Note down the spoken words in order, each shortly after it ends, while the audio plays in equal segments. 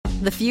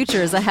The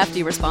future is a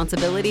hefty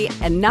responsibility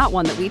and not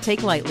one that we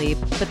take lightly.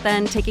 But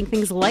then taking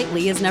things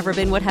lightly has never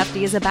been what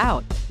Hefty is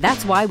about.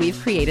 That's why we've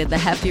created the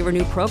Hefty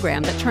Renew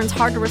program that turns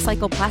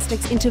hard-to-recycle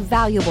plastics into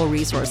valuable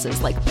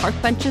resources like park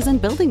benches and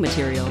building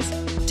materials.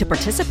 To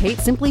participate,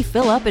 simply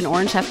fill up an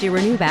orange Hefty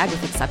Renew bag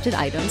with accepted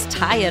items,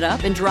 tie it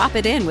up, and drop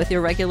it in with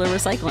your regular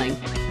recycling.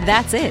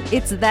 That's it.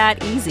 It's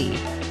that easy.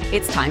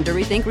 It's time to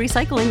rethink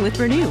recycling with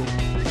Renew.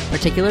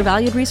 Particular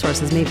valued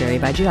resources may vary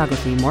by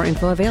geography. More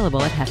info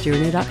available at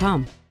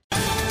heftyrenew.com.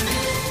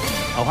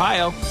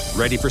 Ohio,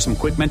 ready for some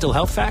quick mental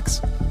health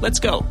facts? Let's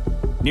go.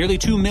 Nearly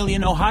 2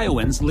 million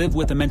Ohioans live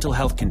with a mental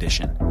health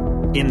condition.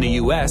 In the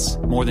U.S.,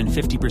 more than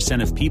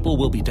 50% of people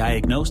will be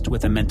diagnosed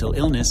with a mental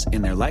illness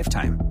in their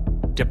lifetime.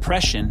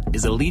 Depression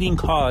is a leading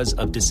cause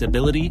of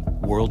disability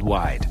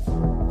worldwide.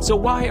 So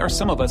why are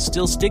some of us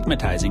still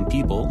stigmatizing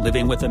people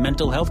living with a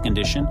mental health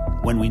condition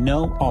when we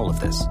know all of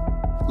this?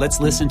 Let's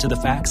listen to the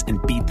facts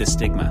and beat the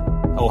stigma.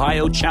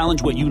 Ohio,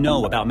 challenge what you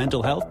know about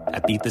mental health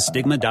at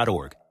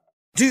beatthestigma.org.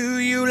 Do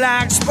you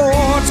like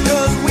sports?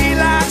 'Cause we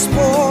like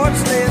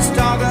sports. Let's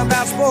talk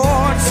about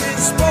sports.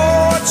 It's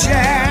Sport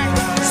Shack.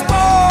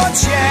 Sport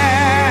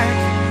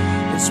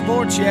Shack. It's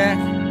Sport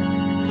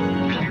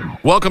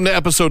Shack. Welcome to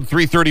episode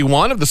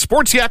 331 of the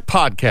Sports Yak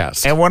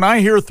Podcast. And when I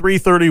hear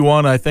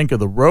 331, I think of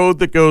the road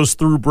that goes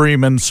through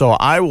Bremen, so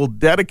I will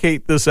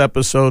dedicate this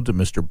episode to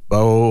Mr.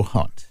 Bo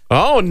Hunt.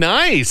 Oh,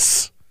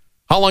 nice.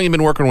 How long have you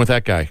been working with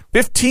that guy?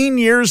 15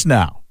 years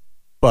now.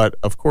 But,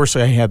 of course,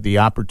 I had the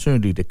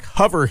opportunity to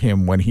cover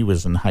him when he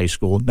was in high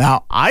school.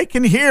 Now, I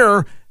can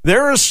hear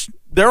there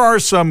are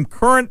some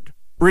current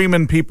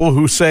Bremen people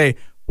who say,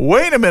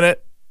 wait a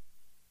minute,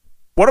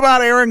 what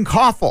about Aaron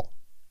Koffel?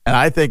 And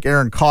I think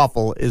Aaron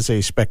Koffel is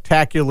a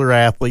spectacular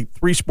athlete,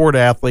 three-sport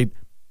athlete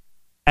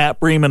at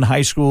Bremen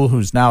High School,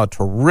 who's now a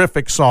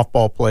terrific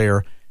softball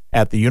player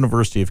at the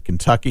University of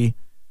Kentucky.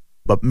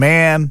 But,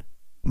 man,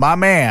 my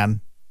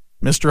man,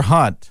 Mr.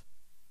 Hunt,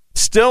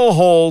 still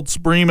holds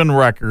Bremen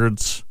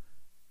records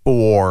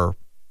for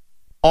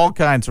all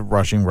kinds of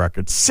rushing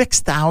records.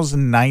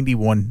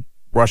 6,091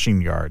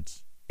 rushing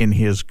yards in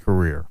his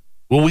career.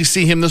 Will we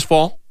see him this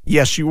fall?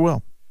 Yes, you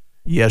will.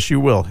 Yes,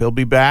 you will. He'll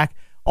be back.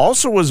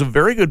 Also was a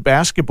very good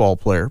basketball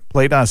player,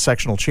 played on a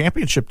sectional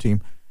championship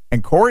team.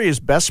 And Corey,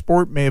 his best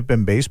sport may have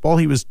been baseball.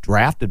 He was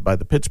drafted by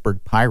the Pittsburgh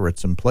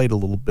Pirates and played a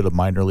little bit of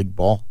minor league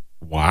ball.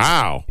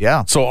 Wow.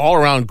 Yeah. So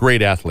all-around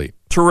great athlete.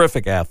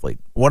 Terrific athlete.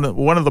 One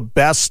of the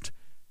best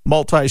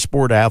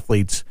multi-sport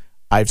athletes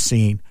I've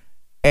seen.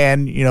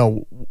 And, you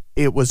know,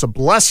 it was a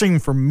blessing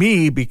for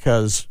me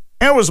because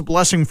it was a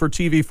blessing for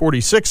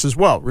TV46 as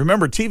well.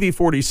 Remember,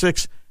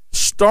 TV46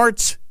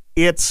 starts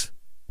its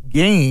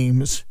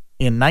games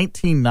in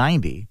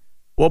 1990.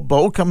 Well,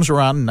 Bo comes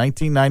around in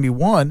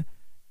 1991,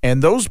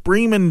 and those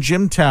Bremen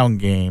Jimtown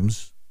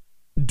games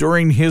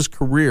during his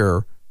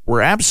career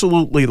were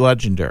absolutely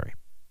legendary.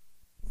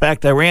 In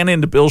fact, I ran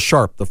into Bill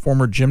Sharp, the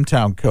former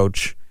Jimtown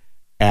coach,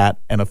 at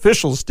an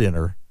officials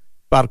dinner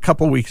about a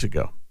couple weeks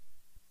ago.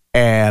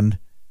 And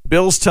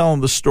Bill's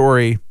telling the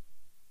story.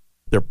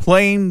 They're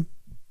playing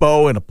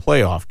Bo in a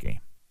playoff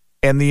game.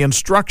 And the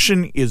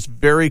instruction is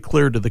very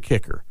clear to the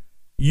kicker.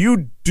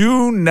 You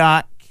do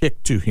not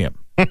kick to him.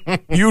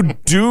 You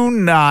do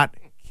not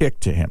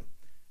kick to him.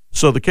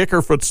 So the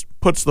kicker puts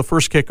the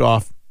first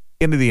kickoff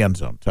into the end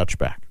zone,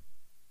 touchback.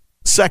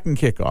 Second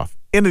kickoff,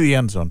 into the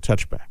end zone,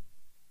 touchback.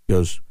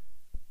 Goes,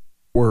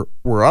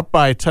 we're up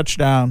by a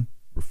touchdown.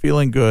 We're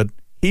feeling good.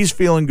 He's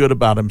feeling good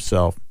about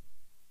himself.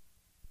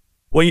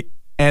 Well,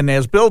 and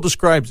as Bill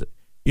describes it,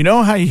 you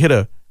know how you hit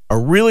a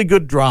really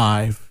good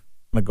drive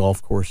on a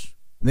golf course,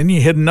 and then you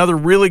hit another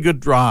really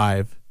good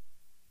drive,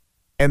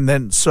 and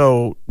then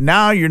so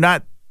now you're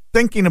not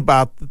thinking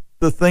about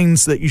the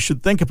things that you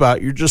should think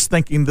about. You're just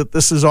thinking that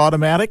this is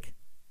automatic,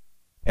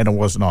 and it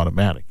wasn't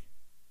automatic.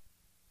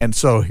 And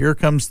so here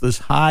comes this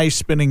high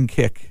spinning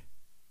kick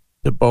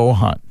to Bo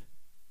Hunt,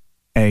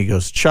 and he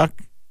goes,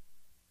 Chuck,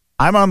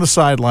 I'm on the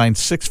sideline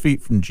 6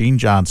 feet from Gene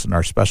Johnson,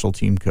 our special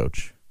team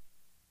coach.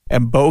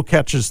 And Bo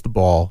catches the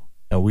ball,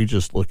 and we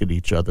just look at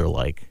each other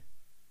like,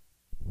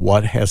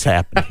 what has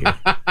happened here?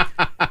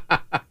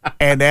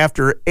 And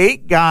after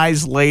 8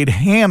 guys laid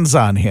hands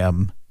on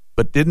him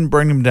but didn't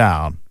bring him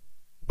down,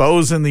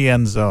 Bo's in the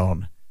end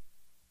zone,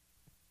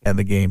 and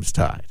the game's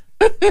tied.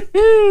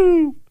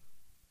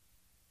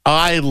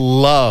 I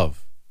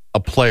love a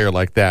player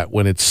like that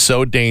when it's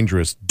so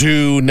dangerous.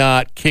 Do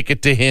not kick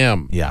it to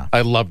him. Yeah.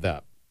 I love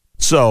that.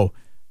 So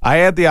I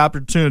had the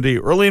opportunity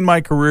early in my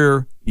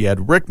career. You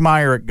had Rick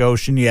Meyer at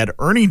Goshen. You had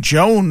Ernie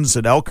Jones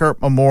at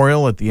Elkhart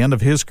Memorial at the end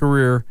of his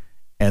career.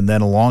 And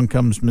then along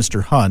comes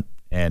Mr. Hunt,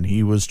 and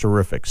he was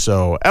terrific.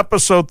 So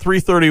episode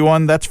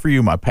 331, that's for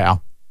you, my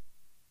pal.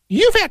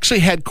 You've actually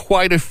had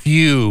quite a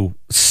few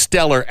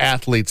stellar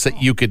athletes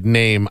that you could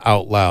name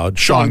out loud.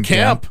 Sean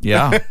Kemp.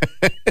 Yeah.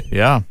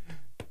 Yeah.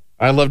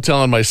 I love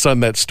telling my son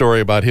that story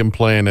about him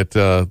playing at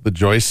the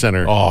Joyce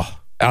Center. Oh,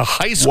 a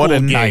high school what a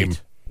game.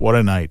 Night. What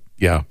a night.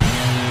 Yeah.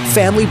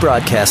 Family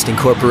Broadcasting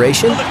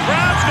Corporation,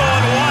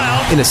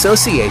 in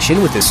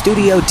association with the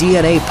Studio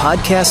DNA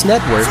Podcast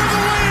Network,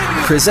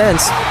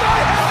 presents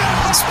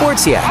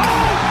Sports Yak.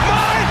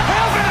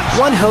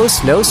 One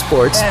host knows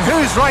sports. And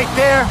who's right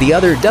there? The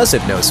other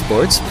doesn't know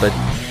sports, but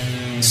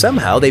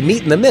somehow they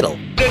meet in the middle.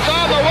 It's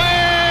on the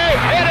way!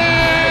 It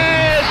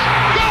is!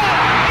 Good!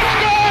 It's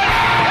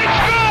good!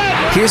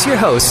 It's good! Here's your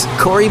host,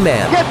 Corey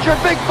Mann. Get your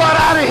big butt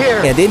out of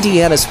here! And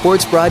Indiana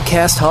Sports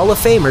Broadcast Hall of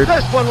Famer,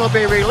 This one will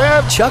be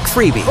relived Chuck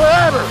Freeby.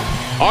 forever!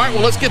 All right,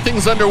 well, let's get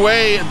things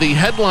underway. The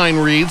headline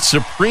reads,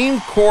 Supreme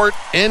Court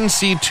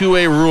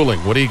NC2A ruling.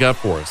 What do you got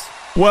for us?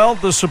 Well,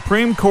 the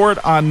Supreme Court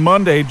on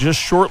Monday, just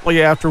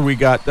shortly after we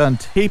got done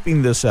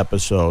taping this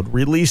episode,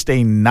 released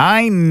a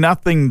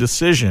 9-0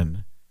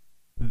 decision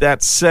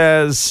that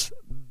says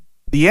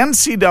the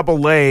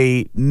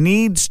NCAA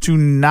needs to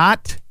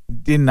not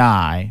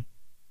deny,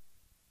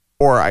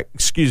 I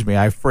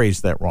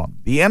phrased that wrong.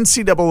 The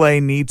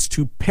NCAA needs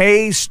to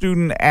pay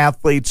student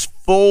athletes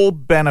full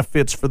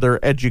benefits for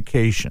their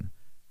education.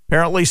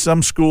 Apparently,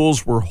 some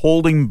schools were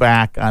holding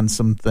back on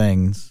some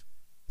things,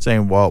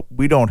 saying, well,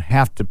 we don't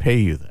have to pay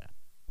you that.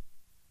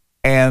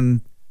 And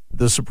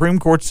the Supreme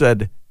Court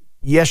said,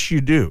 yes,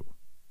 you do.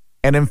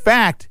 And in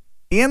fact,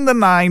 in the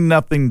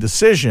 9-0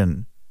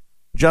 decision,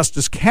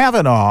 Justice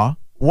Kavanaugh,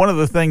 one of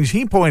the things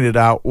he pointed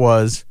out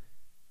was,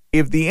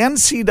 if the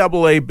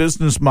NCAA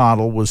business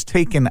model was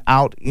taken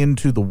out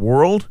into the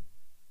world,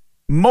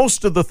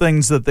 most of the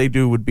things that they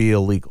do would be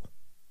illegal.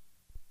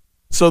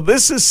 So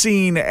this is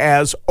seen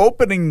as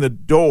opening the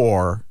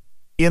door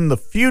in the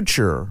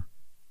future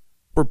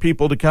for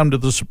people to come to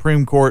the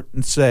Supreme Court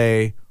and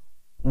say,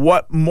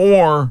 what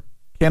more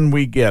can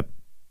we get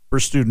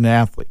for student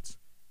athletes?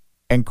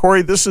 And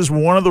Corey, this is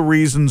one of the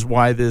reasons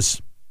why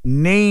this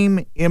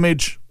name,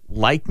 image,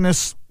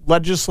 likeness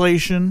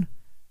legislation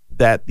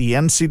that the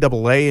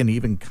NCAA and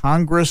even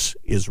Congress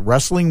is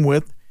wrestling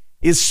with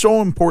is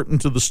so important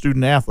to the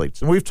student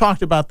athletes. And we've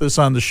talked about this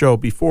on the show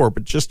before,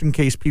 but just in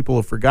case people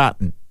have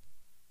forgotten,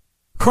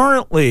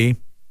 currently,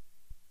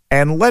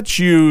 and let's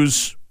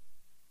use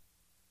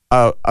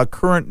a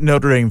current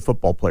Notre Dame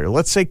football player,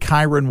 let's say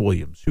Kyron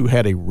Williams, who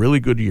had a really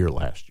good year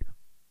last year,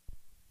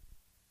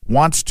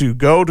 wants to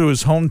go to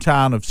his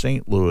hometown of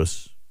St.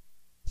 Louis,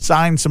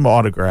 sign some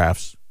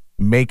autographs,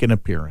 make an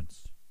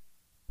appearance.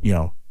 You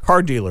know,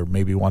 car dealer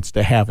maybe wants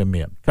to have him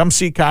in. Come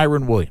see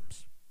Kyron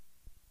Williams.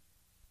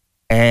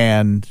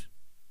 And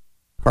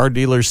car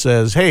dealer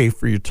says, hey,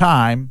 for your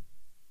time,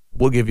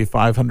 we'll give you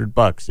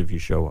 $500 if you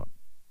show up.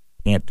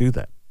 Can't do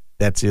that.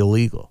 That's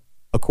illegal,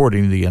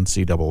 according to the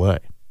NCAA.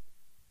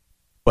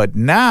 But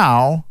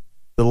now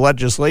the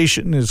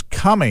legislation is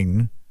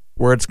coming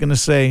where it's going to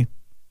say,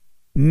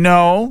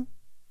 no,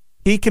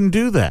 he can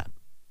do that.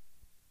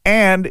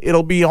 And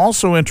it'll be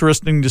also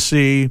interesting to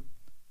see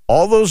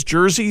all those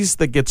jerseys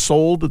that get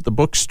sold at the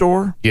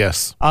bookstore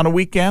Yes. on a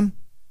weekend.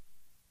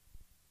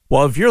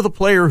 Well, if you're the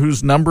player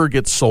whose number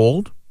gets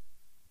sold,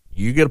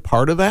 you get a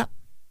part of that.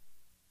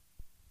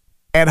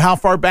 And how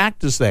far back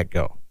does that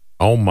go?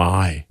 Oh,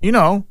 my. You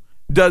know,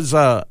 does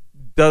a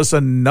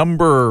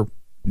number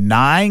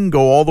 9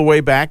 go all the way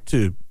back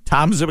to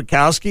Tom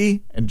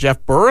Zibikowski and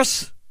Jeff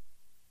Burris,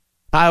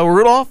 Kyle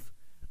Rudolph?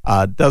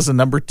 Does a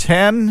number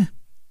 10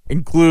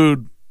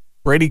 include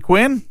Brady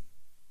Quinn?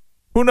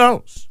 Who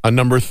knows? A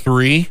number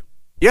 3?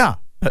 Yeah.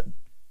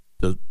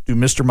 Do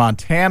Mr.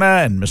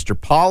 Montana and Mr.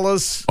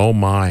 Paulus Oh,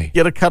 my.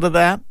 get a cut of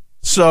that?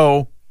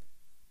 So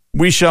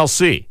we shall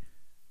see.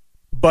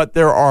 But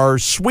there are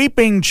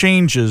sweeping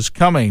changes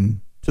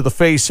coming to the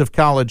face of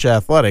college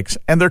athletics,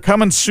 and they're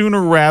coming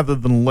sooner rather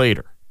than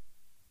later.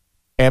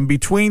 And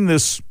between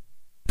this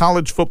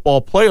college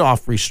football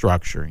playoff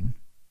restructuring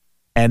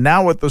and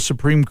now what the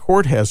Supreme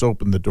Court has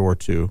opened the door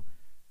to,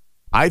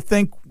 I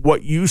think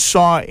what you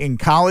saw in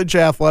college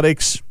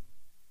athletics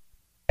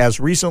as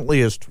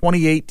recently as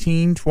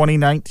 2018,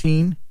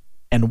 2019,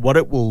 and what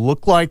it will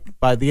look like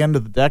by the end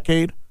of the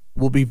decade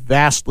will be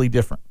vastly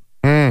different.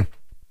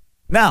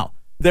 Now,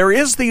 there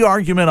is the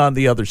argument on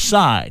the other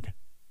side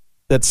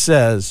that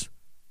says,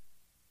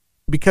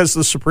 because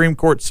the Supreme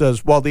Court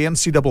says, well, the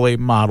NCAA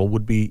model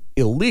would be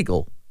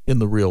illegal in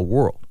the real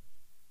world.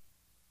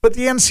 But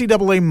the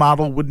NCAA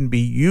model wouldn't be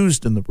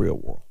used in the real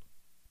world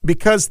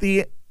because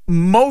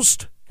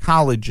most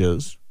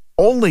colleges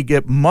only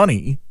get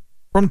money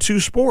from 2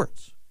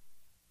 sports,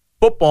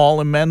 football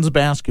and men's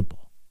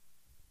basketball.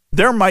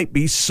 There might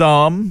be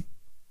some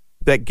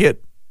that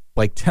get,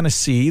 like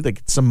Tennessee, that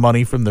get some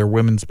money from their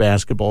women's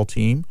basketball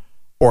team,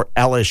 or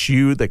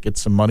LSU that gets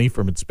some money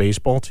from its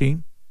baseball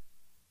team.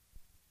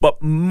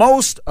 But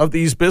most of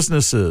these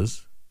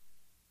businesses,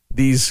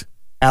 these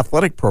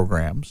athletic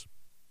programs,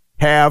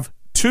 have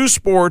 2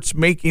 sports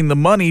making the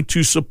money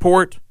to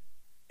support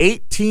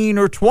 18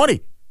 or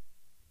 20.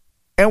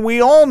 And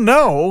we all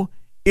know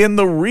in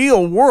the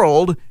real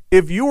world,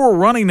 if you were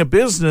running a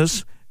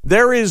business,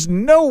 there is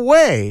no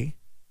way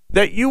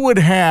that you would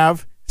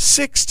have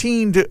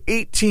 16 to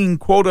 18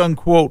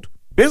 quote-unquote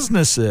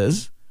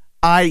businesses,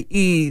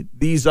 i.e.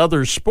 these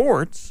other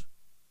sports,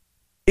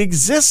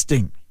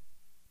 existing.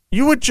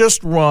 You would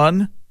just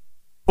run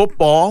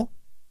football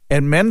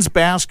and men's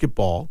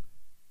basketball,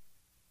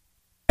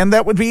 and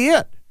that would be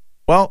it.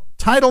 Well,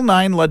 Title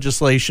IX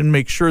legislation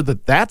makes sure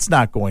that that's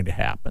not going to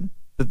happen,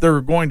 that there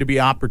are going to be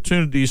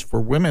opportunities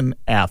for women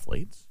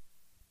athletes.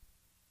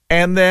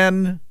 And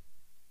then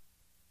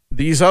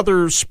these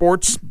other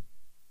sports,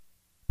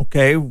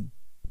 okay,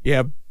 you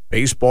have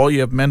baseball, you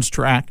have men's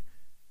track.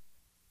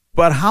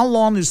 But how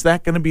long is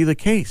that going to be the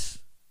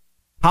case?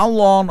 How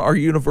long are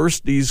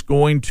universities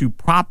going to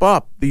prop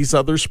up these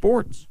other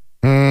sports?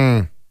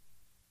 So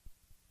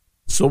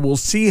we'll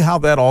see how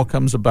that all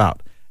comes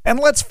about. And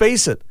let's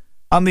face it,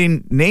 on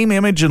the name,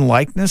 image, and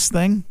likeness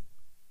thing,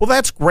 well,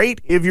 that's great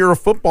if you're a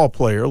football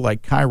player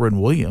like Kyron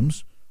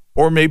Williams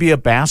or maybe a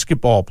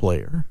basketball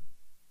player.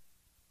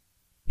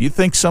 You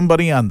think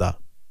somebody on the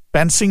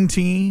fencing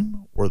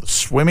team or the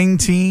swimming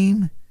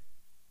team,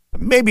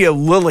 maybe a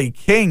Lily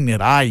King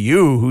at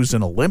IU who's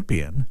an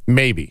Olympian.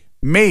 Maybe.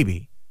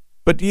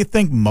 But do you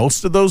think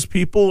most of those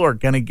people are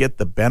going to get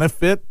the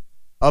benefit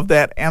of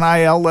that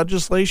NIL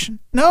legislation?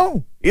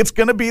 No. It's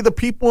going to be the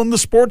people in the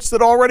sports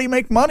that already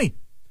make money.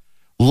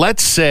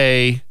 Let's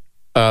say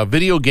a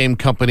video game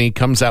company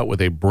comes out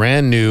with a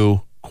brand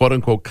new,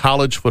 quote-unquote,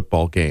 college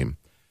football game,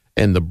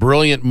 and the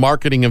brilliant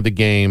marketing of the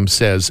game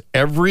says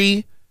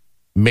every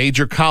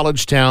major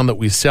college town that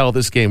we sell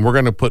this game, we're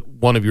going to put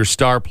one of your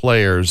star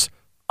players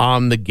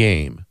on the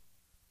game,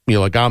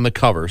 like on the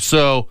cover.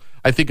 So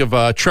I think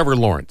of Trevor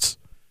Lawrence.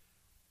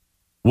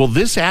 Will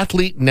this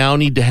athlete now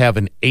need to have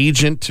an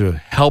agent to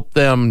help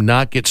them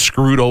not get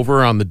screwed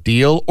over on the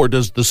deal, or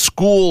does the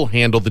school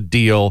handle the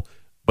deal,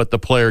 but the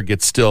player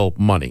gets still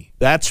money?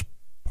 That's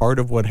part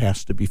of what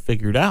has to be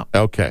figured out.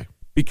 Okay.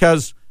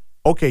 Because,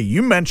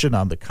 you mentioned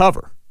on the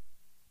cover.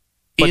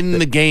 In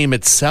the game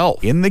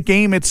itself. In the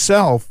game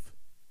itself,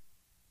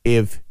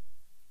 if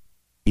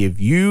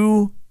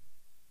you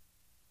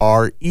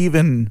are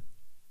even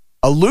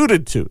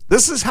alluded to,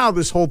 this is how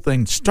this whole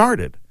thing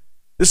started.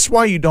 This is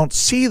why you don't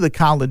see the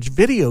college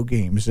video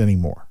games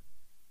anymore.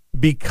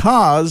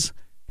 Because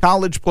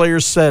college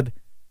players said,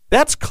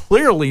 that's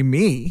clearly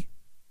me.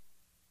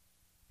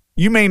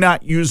 You may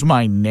not use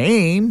my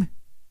name,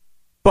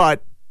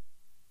 but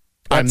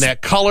I'm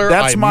that color.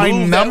 That's my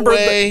number.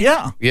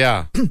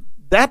 Yeah.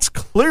 That's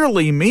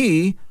clearly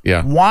me.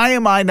 Yeah. Why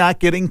am I not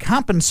getting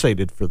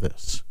compensated for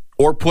this?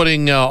 Or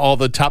putting all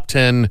the top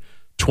 10,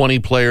 20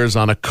 players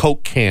on a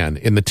Coke can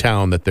in the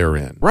town that they're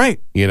in. Right.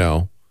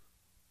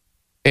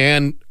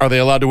 And are they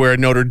allowed to wear a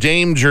Notre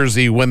Dame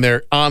jersey when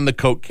they're on the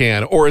Coke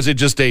can? Or is it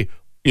just a,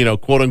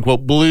 quote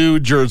unquote, blue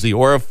jersey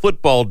or a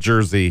football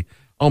jersey?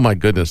 Oh my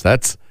goodness.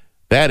 That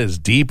is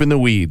deep in the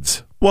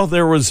weeds. Well,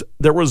 there was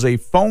a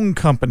phone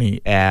company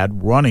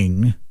ad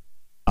running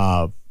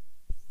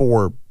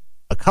for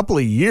a couple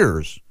of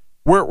years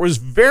where it was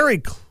very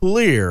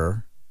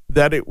clear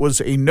that it was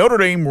a Notre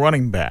Dame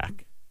running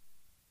back.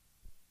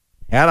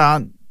 Had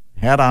on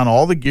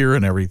all the gear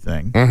and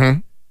everything. Mm-hmm.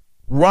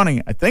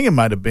 Running, I think it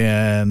might have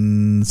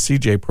been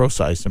CJ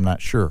Procise, I'm not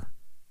sure.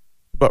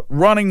 But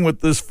running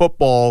with this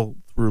football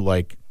through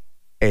like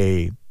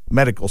a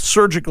medical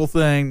surgical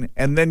thing,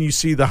 and then you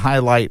see the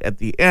highlight at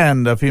the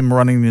end of him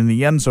running in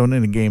the end zone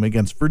in a game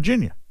against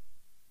Virginia.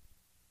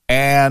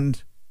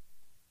 And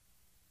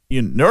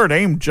Notre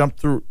Dame jumped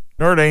through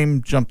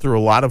a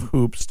lot of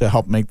hoops to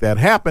help make that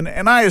happen,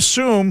 and I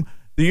assume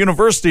the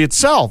university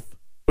itself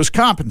was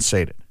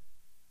compensated,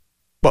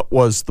 but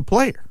was the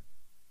player.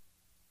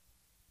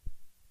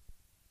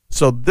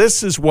 So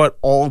this is what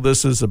all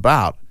this is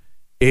about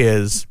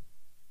is,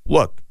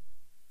 look,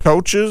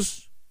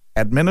 coaches,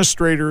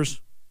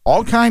 administrators,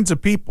 all kinds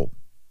of people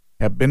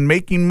have been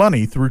making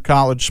money through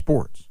college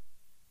sports.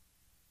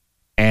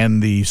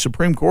 And the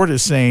Supreme Court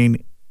is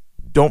saying,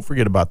 don't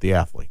forget about the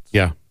athletes.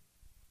 Yeah.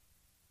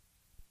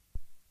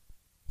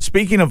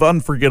 Speaking of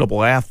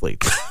unforgettable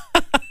athletes.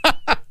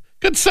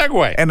 Good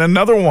segue. And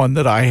another one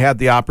that I had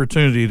the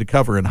opportunity to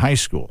cover in high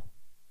school.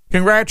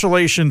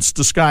 Congratulations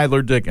to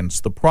Skylar Diggins,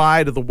 the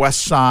pride of the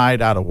West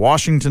Side out of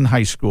Washington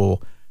High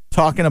School,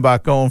 talking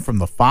about going from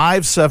the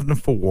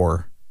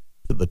 5.74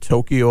 to the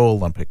Tokyo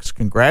Olympics.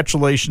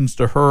 Congratulations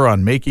to her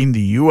on making the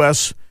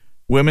U.S.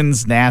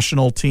 women's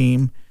national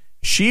team.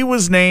 She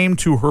was named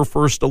to her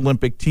first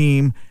Olympic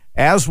team,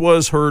 as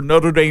was her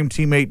Notre Dame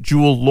teammate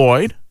Jewel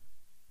Lloyd.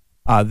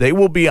 They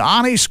will be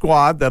on a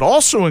squad that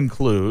also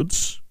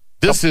includes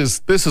this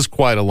is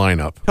quite a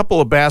lineup. A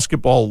couple of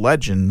basketball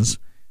legends,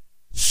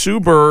 Sue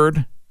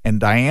Bird and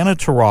Diana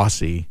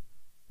Taurasi,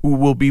 who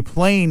will be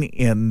playing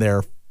in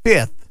their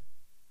 5th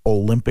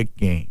Olympic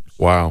Games.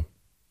 Wow.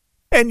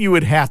 And you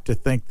would have to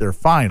think they're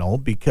final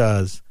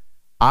because,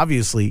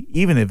 obviously,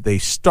 even if they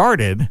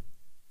started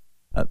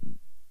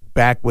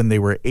back when they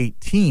were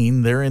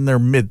 18, they're in their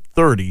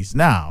mid-30s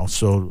now,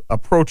 so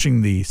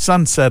approaching the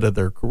sunset of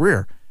their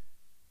career.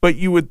 But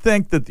you would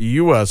think that the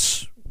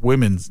U.S.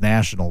 women's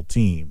national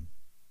team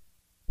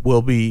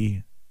will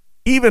be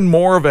even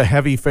more of a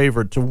heavy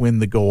favorite to win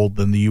the gold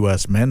than the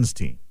U.S. men's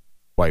team,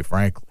 quite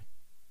frankly.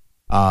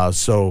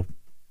 So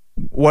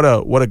what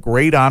a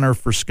great honor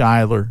for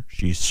Skylar.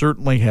 She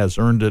certainly has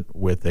earned it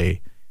with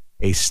a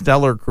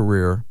stellar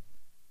career.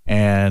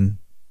 And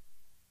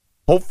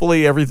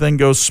hopefully everything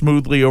goes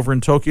smoothly over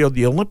in Tokyo.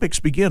 The Olympics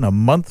begin a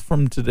month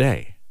from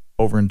today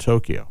over in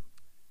Tokyo.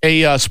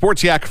 A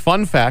Sports Yak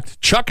fun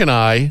fact, Chuck and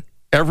I,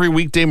 every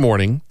weekday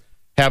morning,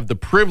 have the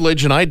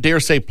privilege and I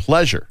dare say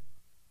pleasure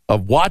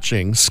of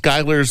watching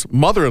Skylar's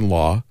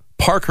mother-in-law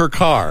park her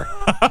car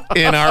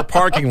in our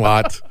parking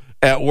lot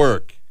at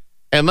work.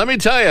 And let me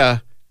tell you,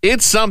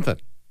 it's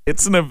something.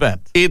 It's an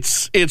event.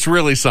 It's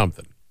really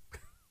something.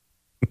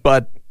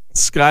 But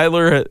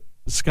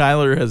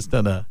Skylar has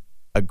done a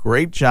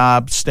great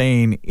job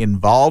staying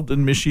involved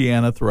in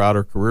Michiana throughout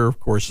her career. Of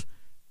course,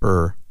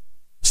 her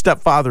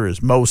stepfather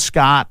is Mo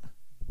Scott.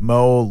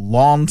 Mo,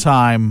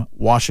 longtime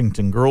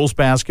Washington girls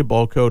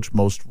basketball coach,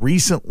 most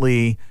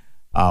recently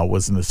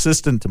was an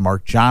assistant to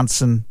Mark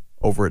Johnson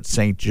over at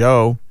St.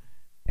 Joe,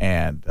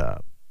 and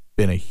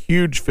been a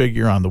huge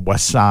figure on the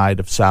west side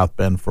of South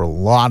Bend for a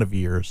lot of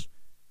years.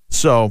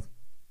 So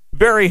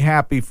very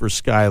happy for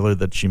Skylar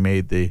that she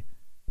made the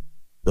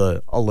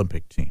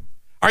Olympic team.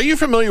 Are you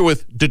familiar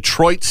with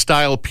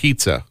Detroit-style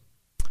pizza?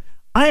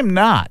 I am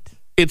not.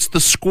 It's the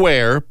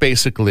square,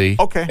 basically.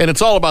 Okay. And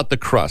it's all about the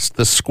crust,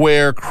 the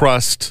square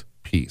crust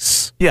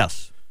piece.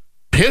 Yes.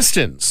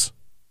 Pistons.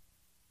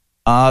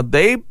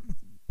 They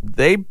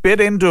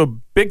bit into a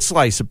big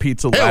slice of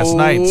pizza last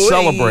night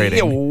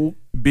celebrating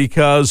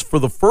because for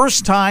the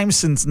first time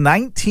since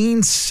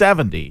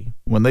 1970,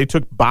 when they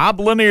took Bob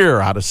Lanier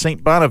out of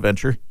St.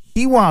 Bonaventure,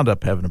 he wound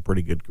up having a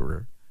pretty good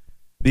career.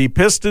 The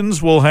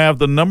Pistons will have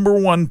the number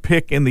 1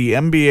 pick in the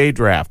NBA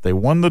draft. They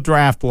won the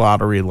draft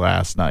lottery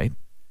last night.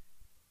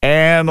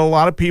 And a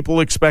lot of people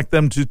expect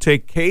them to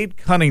take Cade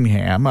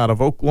Cunningham out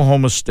of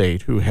Oklahoma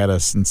State, who had a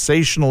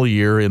sensational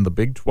year in the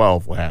Big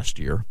 12 last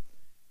year.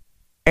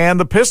 And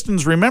the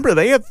Pistons, remember,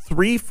 they had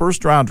 3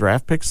 first-round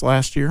draft picks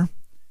last year.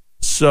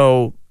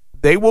 So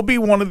they will be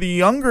one of the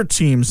younger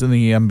teams in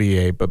the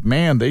NBA. But,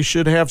 man, they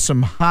should have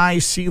some high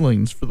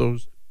ceilings for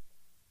those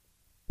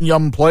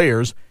young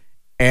players.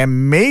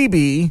 And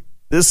maybe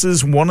this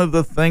is one of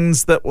the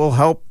things that will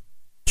help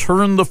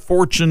turn the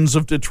fortunes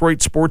of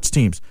Detroit sports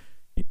teams.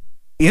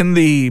 In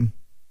the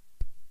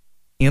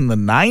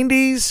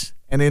 90s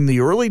and in the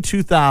early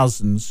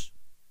 2000s,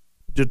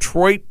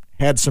 Detroit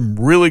had some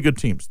really good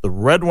teams. The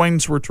Red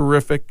Wings were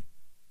terrific.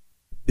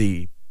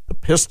 The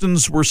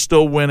Pistons were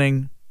still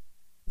winning.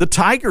 The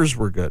Tigers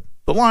were good.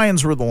 The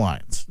Lions were the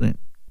Lions. They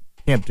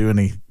can't do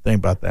anything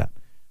about that.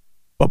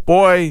 But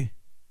boy,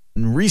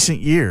 in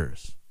recent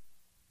years,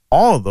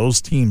 all of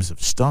those teams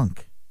have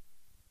stunk.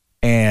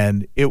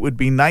 And it would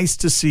be nice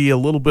to see a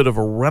little bit of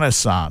a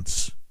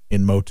renaissance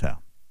in Motown.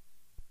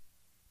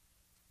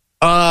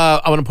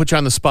 I want to put you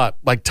on the spot.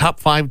 Like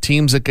top 5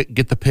 teams that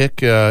get the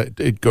pick.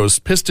 It goes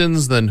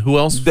Pistons, then who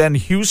else? Then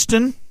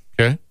Houston,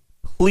 Okay.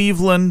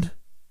 Cleveland,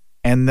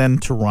 and then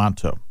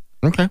Toronto.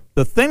 Okay.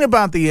 The thing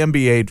about the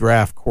NBA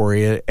draft,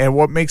 Corey, and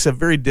what makes it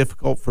very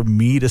difficult for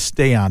me to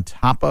stay on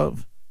top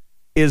of,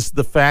 is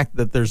the fact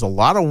that there's a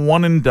lot of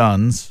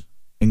one-and-dones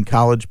in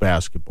college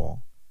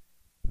basketball.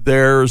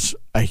 There's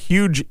a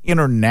huge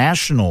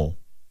international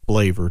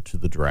flavor to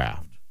the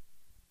draft.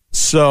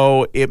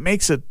 So it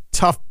makes it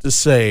tough to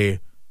say,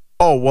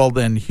 oh, well,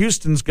 then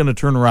Houston's going to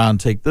turn around and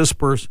take this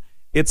person.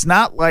 It's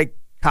not like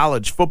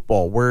college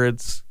football where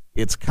it's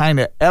kind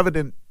of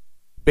evident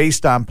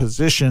based on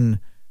position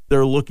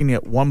they're looking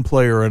at one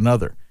player or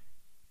another.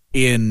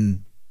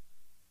 In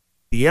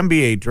the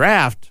NBA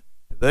draft,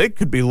 they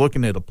could be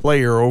looking at a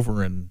player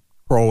over in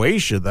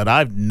Croatia that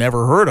I've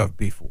never heard of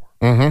before.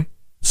 Mm-hmm.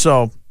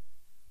 So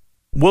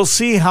we'll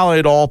see how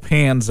it all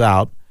pans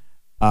out.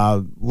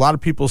 A lot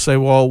of people say,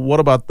 well, what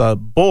about the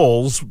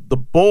Bulls? The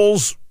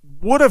Bulls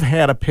would have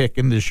had a pick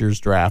in this year's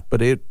draft,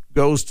 but it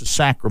goes to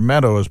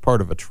Sacramento as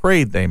part of a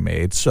trade they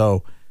made.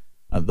 So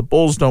the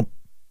Bulls don't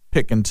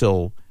pick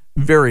until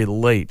very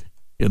late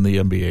in the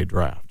NBA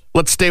draft.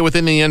 Let's stay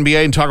within the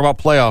NBA and talk about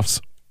playoffs.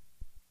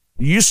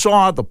 You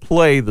saw the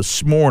play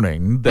this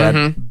morning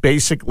that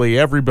basically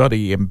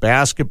everybody in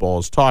basketball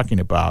is talking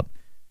about.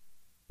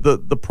 The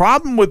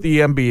problem with the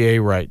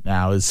NBA right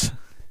now is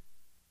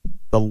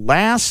the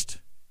last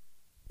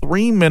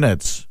 3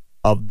 minutes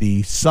of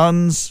the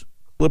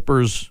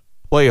Suns-Clippers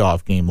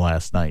playoff game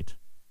last night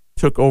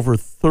took over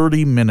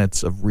 30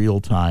 minutes of real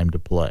time to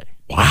play.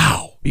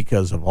 Wow.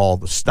 Because of all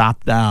the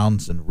stop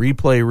downs and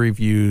replay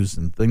reviews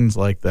and things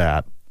like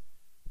that.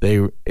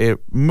 It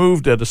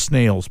moved at a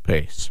snail's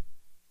pace.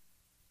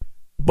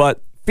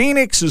 But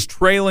Phoenix is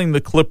trailing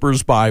the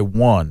Clippers by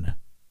 1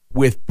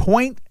 with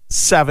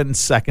 0.7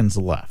 seconds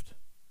left.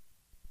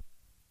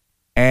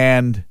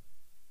 And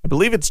I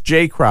believe it's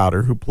Jay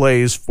Crowder, who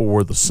plays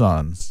for the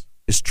Suns,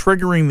 is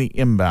triggering the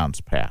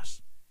inbounds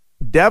pass.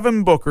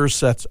 Devin Booker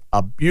sets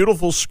a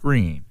beautiful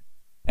screen.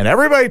 And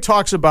everybody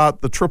talks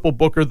about the triple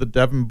Booker that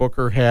Devin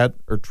Booker had,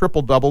 or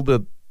triple-double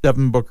that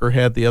Devin Booker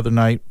had the other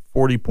night,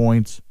 40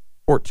 points,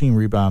 14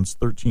 rebounds,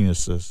 13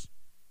 assists.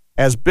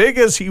 As big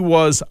as he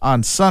was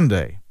on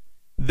Sunday,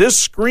 this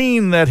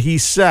screen that he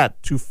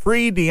set to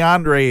free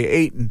DeAndre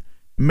Ayton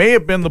may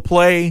have been the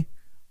play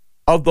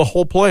of the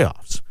whole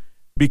playoffs.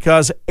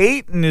 Because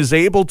Ayton is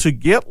able to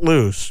get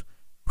loose.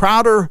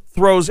 Crowder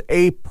throws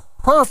a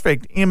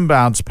perfect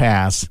inbounds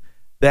pass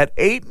that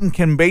Ayton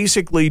can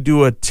basically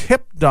do a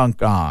tip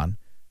dunk on,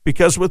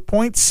 because with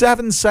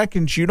 0.7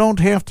 seconds, you don't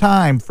have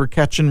time for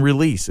catch and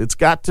release. It's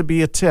got to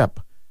be a tip.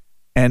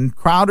 And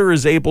Crowder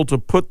is able to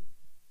put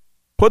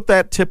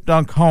that tip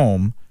dunk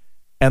home,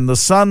 and the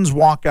Suns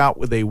walk out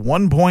with a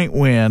 1-point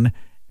win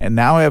and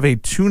now have a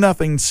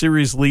 2-0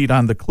 series lead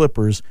on the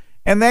Clippers.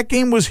 And that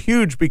game was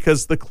huge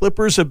because the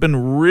Clippers have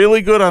been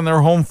really good on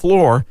their home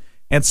floor,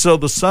 and so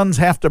the Suns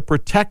have to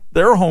protect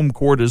their home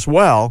court as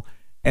well,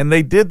 and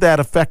they did that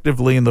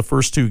effectively in the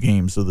first 2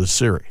 games of the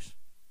series.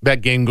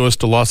 That game goes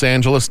to Los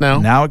Angeles now?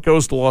 Now it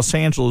goes to Los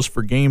Angeles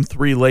for Game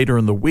 3 later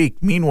in the week.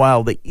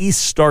 Meanwhile, the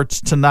East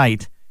starts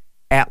tonight.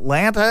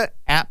 Atlanta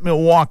at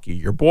Milwaukee.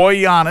 Your boy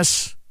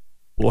Giannis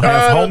will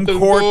have home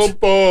court in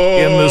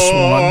this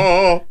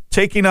one,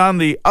 taking on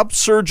the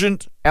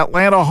upsurgent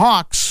Atlanta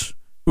Hawks,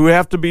 who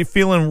have to be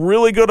feeling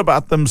really good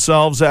about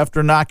themselves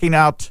after knocking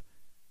out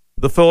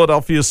the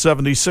Philadelphia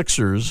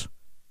 76ers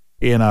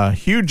in a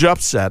huge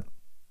upset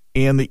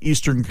in the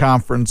Eastern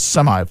Conference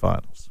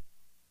semifinals.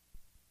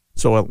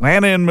 So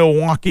Atlanta and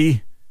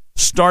Milwaukee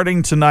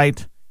starting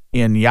tonight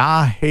in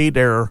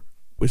Yahadere,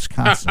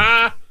 Wisconsin.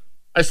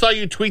 I saw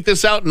you tweet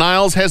this out.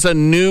 Niles has a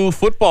new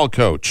football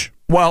coach.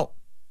 Well,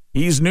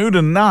 he's new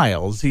to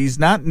Niles. He's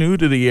not new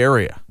to the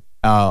area.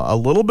 A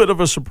little bit of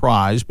a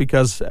surprise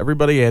because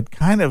everybody had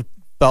kind of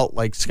felt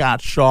like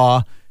Scott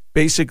Shaw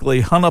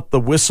basically hung up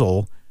the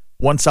whistle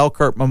once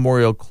Elkhart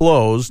Memorial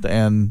closed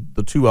and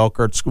the 2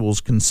 Elkhart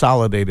schools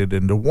consolidated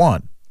into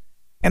one.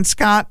 And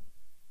Scott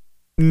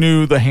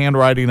knew the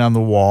handwriting on the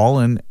wall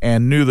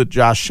and knew that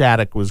Josh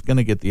Shattuck was going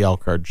to get the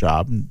Elkhart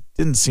job and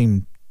didn't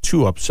seem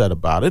too upset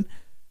about it.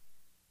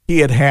 He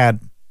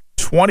had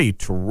 20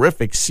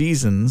 terrific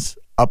seasons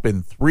up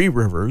in Three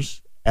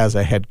Rivers as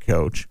a head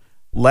coach,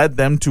 led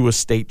them to a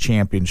state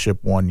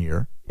championship one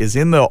year, is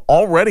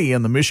already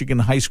in the Michigan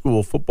High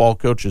School Football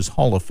Coaches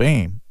Hall of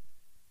Fame.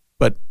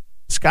 But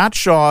Scott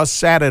Shaw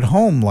sat at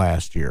home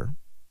last year,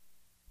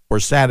 or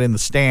sat in the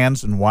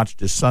stands and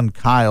watched his son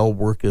Kyle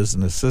work as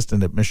an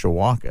assistant at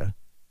Mishawaka,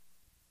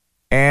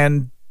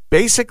 and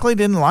basically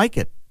didn't like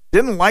it.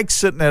 Didn't like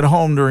sitting at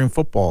home during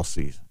football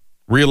season.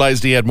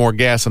 Realized he had more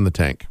gas in the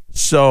tank.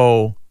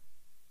 So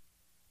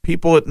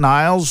people at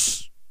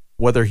Niles,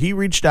 whether he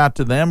reached out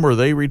to them or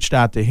they reached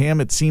out to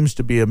him, it seems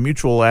to be a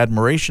mutual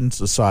admiration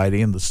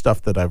society in the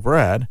stuff that I've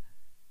read.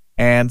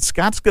 And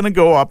Scott's going to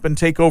go up and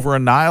take over a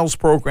Niles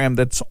program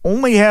that's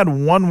only had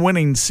 1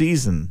 winning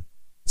season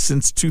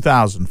since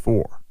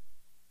 2004.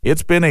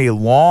 It's been a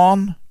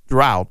long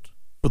drought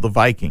for the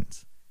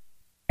Vikings.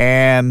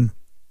 And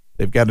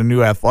they've got a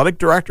new athletic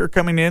director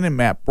coming in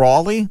Matt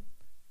Brawley.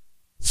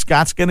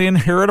 Scott's going to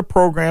inherit a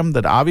program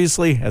that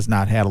obviously has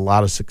not had a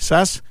lot of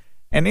success,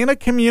 and in a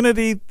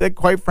community that,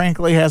 quite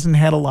frankly, hasn't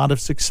had a lot of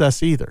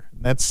success either.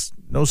 That's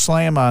no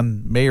slam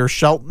on Mayor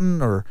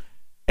Shelton or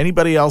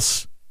anybody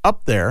else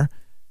up there.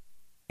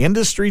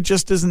 Industry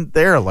just isn't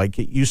there like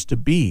it used to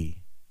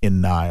be in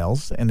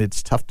Niles, and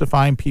it's tough to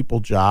find people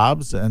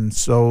jobs, and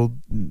so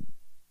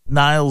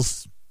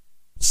Niles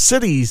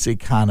City's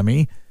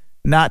economy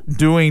not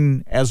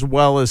doing as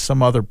well as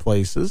some other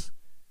places,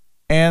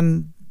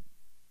 and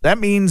that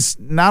means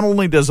not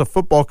only does a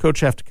football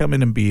coach have to come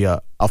in and be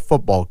a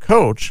football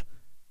coach,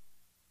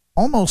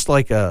 almost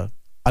like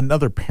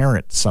another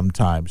parent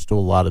sometimes to a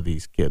lot of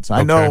these kids.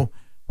 I know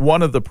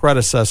one of the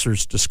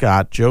predecessors to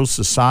Scott, Joe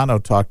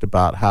Sassano, talked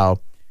about how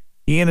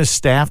he and his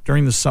staff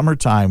during the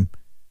summertime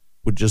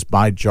would just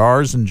buy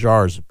jars and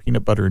jars of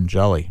peanut butter and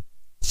jelly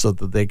so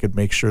that they could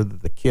make sure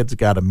that the kids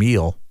got a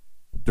meal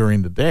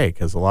during the day,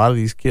 because a lot of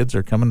these kids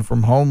are coming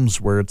from homes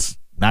where it's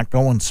not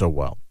going so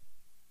well.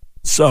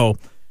 So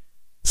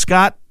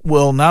Scott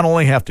will not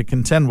only have to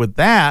contend with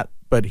that,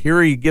 but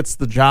here he gets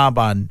the job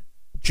on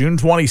June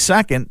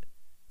 22nd,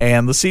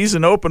 and the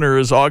season opener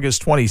is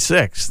August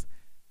 26th.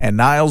 And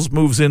Niles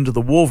moves into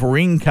the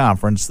Wolverine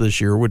Conference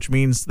this year, which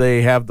means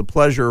they have the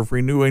pleasure of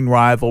renewing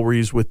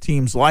rivalries with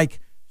teams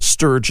like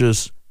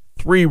Sturgis,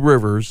 Three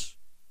Rivers,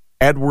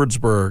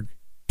 Edwardsburg,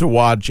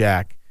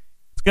 Dowagiac.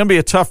 It's going to be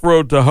a tough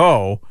road to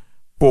hoe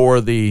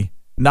for the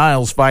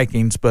Niles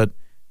Vikings, but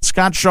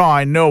Scott Shaw,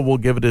 I know, will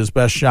give it his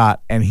best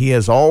shot, and he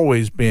has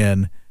always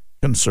been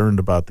concerned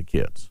about the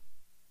kids.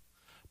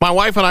 My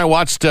wife and I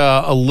watched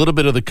a little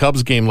bit of the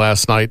Cubs game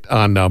last night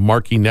on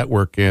Marquee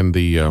Network, and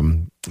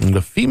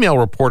the female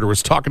reporter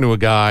was talking to a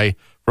guy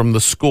from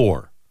The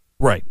Score.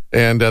 Right.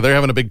 And they're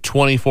having a big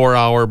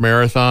 24-hour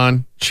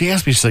marathon. She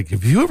asked me, she's like,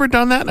 have you ever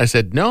done that? And I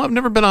said, no, I've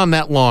never been on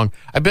that long.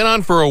 I've been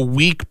on for a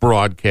week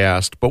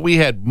broadcast, but we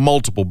had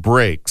multiple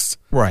breaks.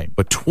 Right.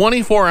 But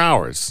 24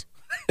 hours.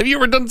 Have you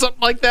ever done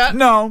something like that?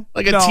 No.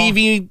 Like a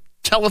TV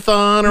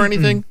telethon or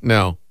anything?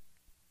 No.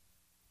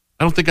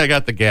 I don't think I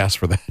got the gas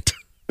for that.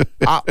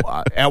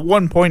 At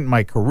one point in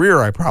my career,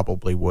 I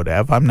probably would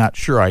have. I'm not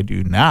sure I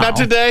do now. Not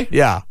today?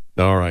 Yeah.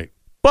 All right.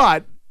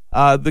 But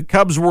the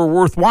Cubs were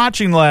worth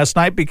watching last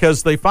night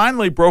because they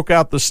finally broke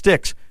out the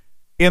sticks.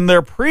 In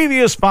their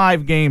previous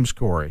 5 games,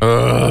 Corey,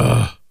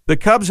 the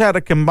Cubs had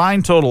a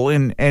combined total,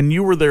 and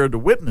you were there to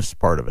witness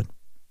part of it,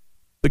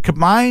 The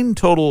combined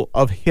total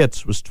of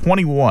hits was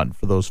 21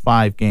 for those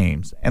 5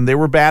 games, and they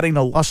were batting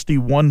a lusty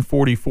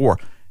 144.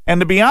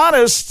 And to be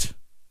honest,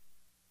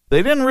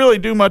 they didn't really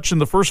do much in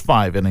the first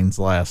 5 innings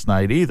last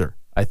night either.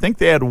 I think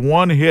they had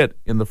 1 hit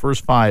in the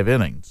first 5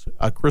 innings,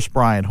 a Chris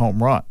Bryant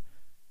home run.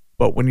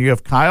 But when you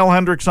have Kyle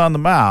Hendricks on the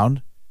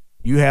mound,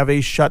 you have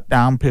a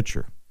shutdown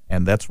pitcher.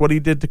 And that's what he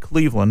did to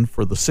Cleveland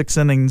for the 6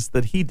 innings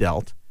that he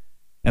dealt.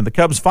 And the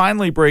Cubs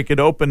finally break it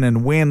open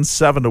and win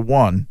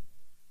 7-1.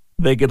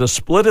 They get a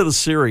split of the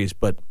series,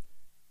 but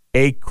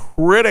a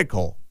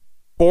critical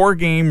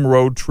 4-game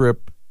road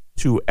trip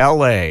to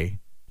L.A.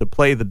 to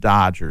play the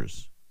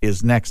Dodgers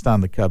is next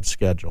on the Cubs'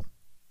 schedule.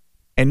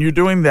 And you're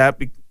doing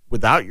that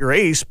without your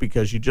ace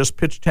because you just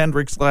pitched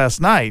Hendricks last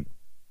night.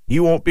 He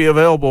won't be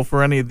available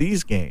for any of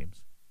these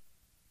games.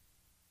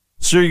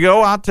 So you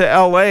go out to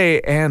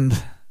L.A.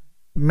 and,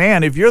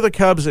 man, if you're the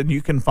Cubs and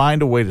you can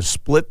find a way to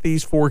split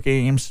these 4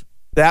 games,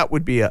 that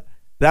would be a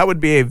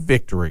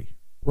victory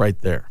right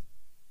there.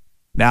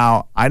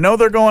 Now, I know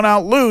they're going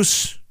out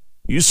loose.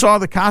 You saw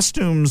the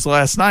costumes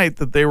last night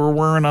that they were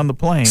wearing on the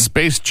plane.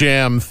 Space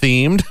Jam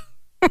themed.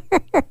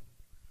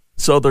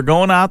 So they're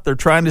going out, they're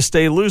trying to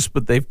stay loose,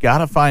 but they've got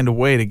to find a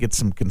way to get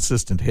some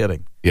consistent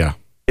hitting. Yeah.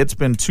 It's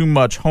been too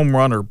much home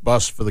run or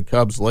bust for the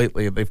Cubs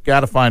lately. They've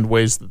got to find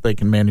ways that they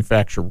can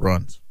manufacture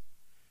runs.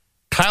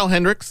 Kyle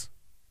Hendricks.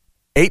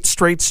 8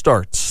 straight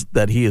starts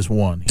that he has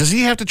won. Does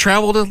he have to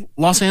travel to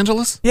Los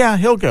Angeles? Yeah,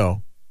 he'll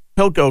go.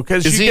 He'll go.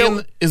 Cause is he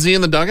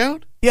in the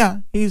dugout? Yeah,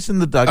 he's in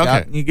the dugout.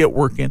 Okay. And you get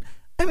work in.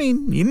 I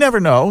mean, you never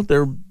know.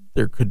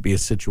 There could be a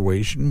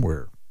situation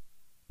where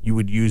you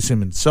would use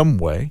him in some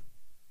way.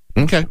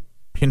 Okay.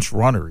 Pinch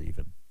runner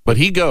even. But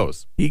he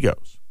goes. He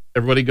goes.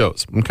 Everybody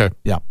goes. Okay.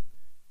 Yeah.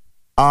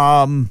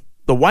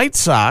 The White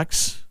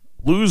Sox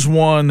lose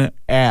one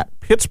at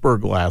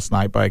Pittsburgh last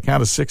night by a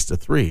count of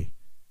 6-3.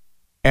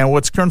 And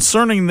what's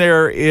concerning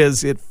there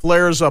is it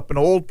flares up an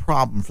old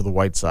problem for the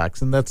White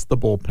Sox, and that's the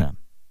bullpen,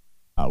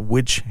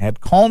 which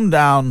had calmed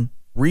down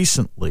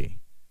recently,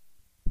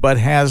 but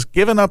has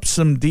given up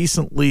some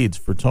decent leads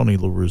for Tony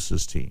La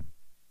Russa's team.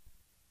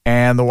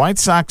 And the White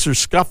Sox are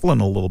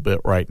scuffling a little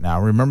bit right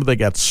now. Remember, they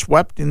got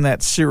swept in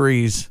that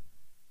series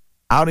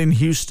out in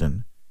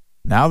Houston.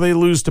 Now they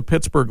lose to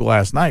Pittsburgh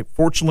last night.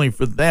 Fortunately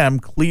for them,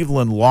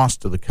 Cleveland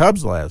lost to the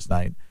Cubs last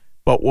night.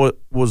 But what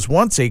was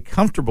once a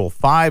comfortable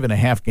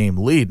 5.5-game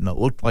lead, and it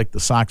looked like the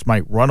Sox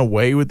might run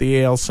away with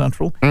the AL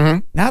Central,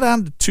 now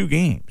down to 2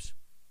 games.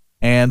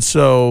 And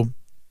so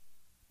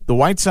the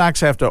White Sox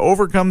have to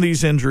overcome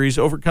these injuries,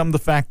 overcome the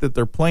fact that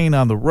they're playing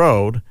on the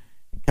road,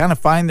 kind of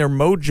find their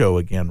mojo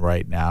again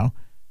right now.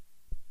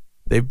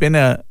 They've been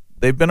a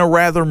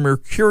rather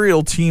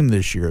mercurial team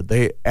this year.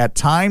 At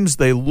times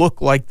they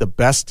look like the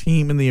best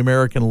team in the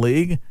American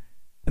League,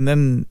 and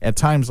then at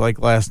times like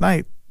last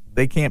night,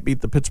 they can't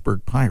beat the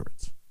Pittsburgh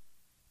Pirates.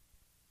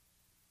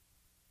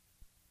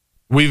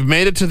 We've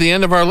made it to the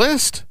end of our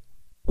list.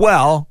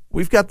 Well,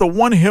 we've got the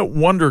one-hit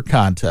wonder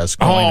contest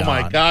going on. Oh,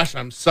 my gosh.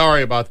 I'm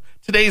sorry about that.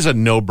 Today's a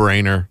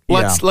no-brainer.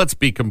 Let's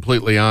be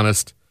completely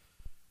honest.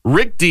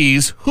 Rick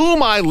Dees,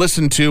 whom I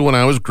listened to when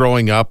I was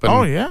growing up,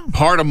 and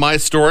part of my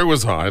story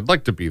was, I'd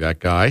like to be that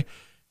guy,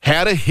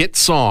 had a hit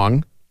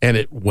song, and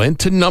it went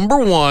to number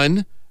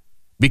 1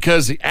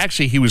 because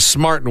actually he was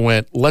smart and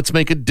went, let's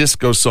make a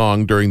disco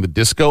song during the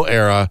disco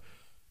era,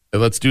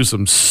 and let's do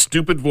some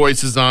stupid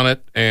voices on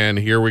it, and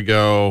here we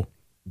go,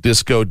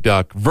 Disco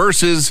Duck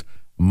versus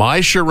My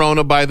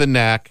Sharona by the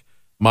Knack,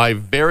 my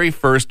very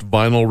first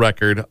vinyl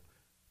record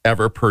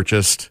ever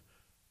purchased.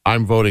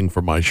 I'm voting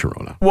for My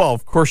Sharona. Well,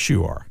 of course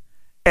you are,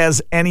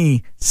 as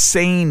any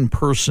sane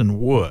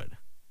person would.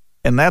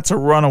 And that's a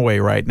runaway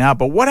right now.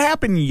 But what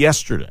happened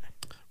yesterday?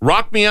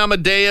 Rock Me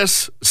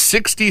Amadeus,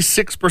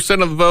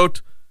 66% of the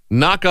vote.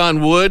 Knock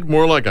on Wood,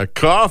 more like a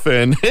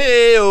coffin.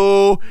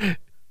 Hey-oh.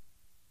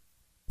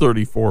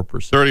 34%.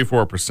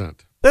 34%.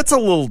 That's a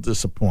little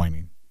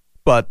disappointing,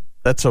 but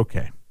that's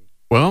okay.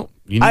 Well,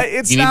 you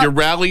need to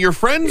rally your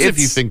friends if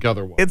you think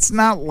otherwise. It's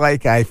not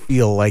like I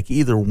feel like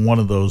either one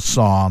of those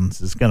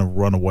songs is going to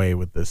run away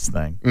with this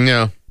thing.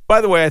 Yeah.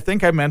 By the way, I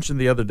think I mentioned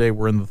the other day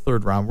we're in the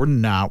 3rd round. We're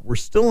not. We're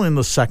still in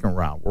the 2nd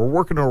round. We're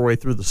working our way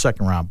through the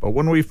 2nd round. But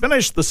when we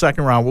finish the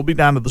 2nd round, we'll be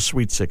down to the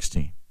Sweet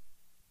 16.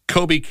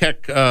 Kobe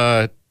Keck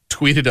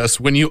tweeted us,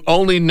 when you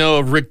only know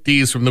of Rick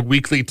Dees from the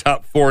weekly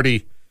top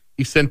 40,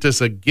 he sent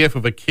us a gif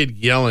of a kid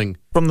yelling.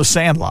 From The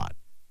Sandlot.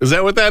 Is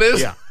that what that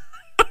is? Yeah.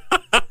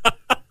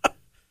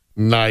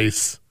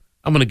 Nice.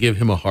 I'm going to give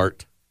him a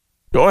heart.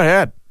 Go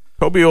ahead.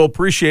 Kobe will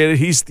appreciate it.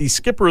 He's the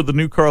skipper of the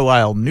New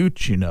Carlisle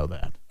Newts, you know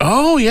that.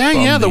 Oh,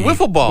 yeah, the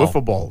wiffle ball.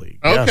 Wiffle ball league.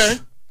 Okay.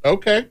 Yes.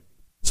 Okay.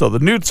 So the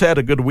Newts had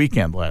a good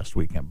weekend last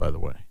weekend, by the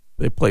way.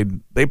 They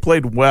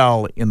played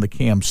well in the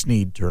Cam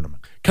Snead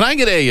tournament. Can I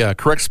get a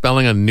correct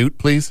spelling on Newt,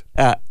 please?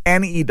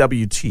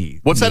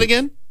 N-E-W-T. What's that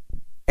again?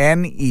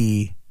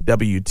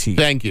 N-E-W-T.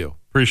 Thank you.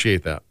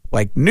 Appreciate that.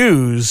 Like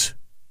news,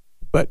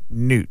 but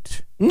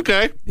Newt.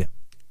 Okay. Yeah.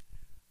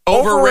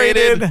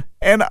 Overrated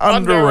and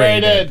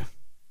underrated.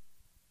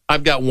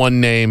 I've got one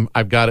name.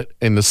 I've got it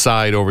in the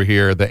side over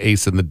here, the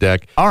ace in the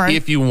deck. All right.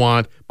 If you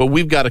want, but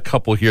we've got a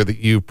couple here that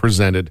you've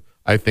presented.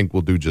 I think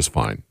we'll do just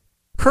fine.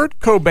 Kurt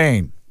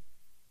Cobain.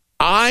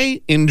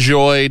 I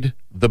enjoyed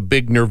the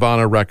big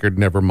Nirvana record,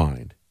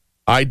 Nevermind.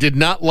 I did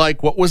not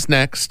like what was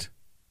next.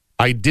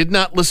 I did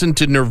not listen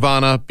to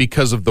Nirvana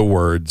because of the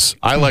words.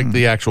 I liked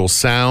the actual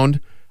sound.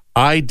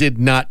 I did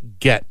not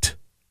get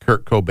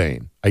Kurt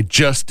Cobain. I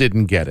just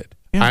didn't get it.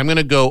 Yeah. I'm going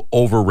to go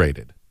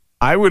overrated.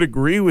 I would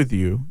agree with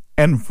you,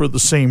 and for the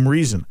same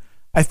reason.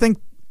 I think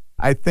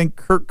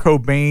Kurt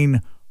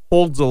Cobain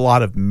holds a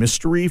lot of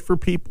mystery for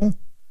people.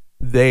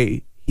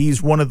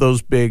 He's one of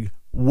those big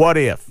what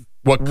if.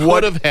 What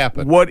could have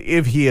happened? What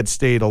if he had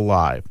stayed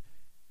alive?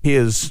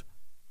 His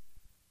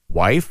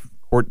wife,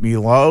 Courtney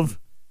Love,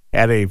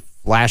 had a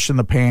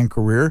flash-in-the-pan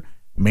career,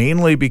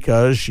 mainly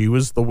because she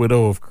was the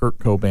widow of Kurt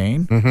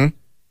Cobain.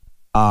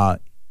 Mm-hmm.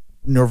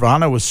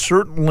 Nirvana was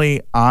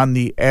certainly on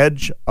the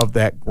edge of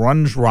that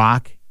grunge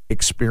rock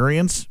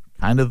experience,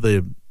 kind of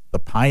the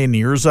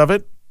pioneers of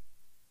it.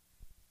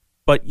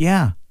 But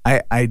yeah,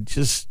 I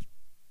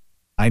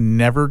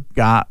never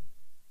got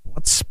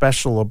what's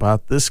special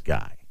about this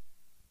guy.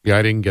 Yeah,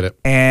 I didn't get it.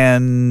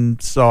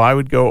 And so I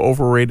would go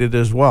overrated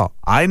as well.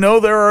 I know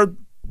there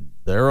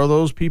are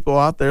those people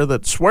out there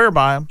that swear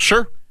by him.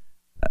 Sure.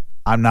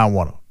 I'm not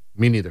one of them.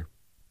 Me neither.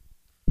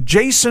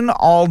 Jason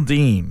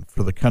Aldean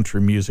for the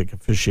country music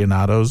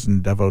aficionados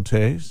and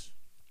devotees.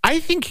 I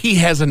think he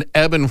has an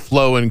ebb and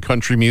flow in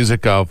country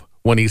music of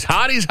when he's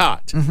hot, he's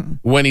hot. Mm-hmm.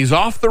 When he's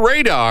off the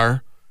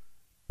radar,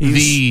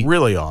 he's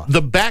really off.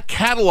 The back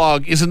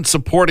catalog isn't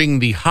supporting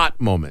the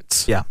hot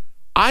moments. Yeah.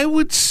 I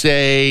would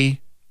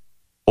say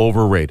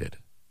overrated.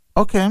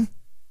 Okay.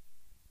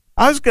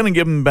 I was going to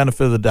give him the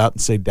benefit of the doubt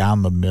and say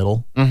down the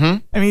middle. Mm-hmm.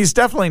 I mean, he's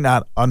definitely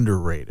not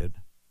underrated.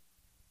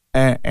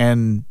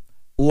 And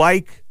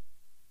like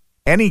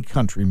any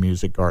country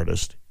music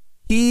artist,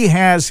 he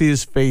has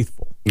his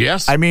faithful.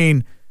 Yes. I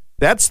mean,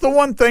 that's the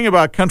one thing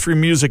about country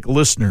music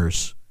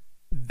listeners.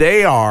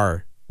 They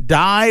are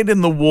dyed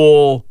in the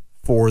wool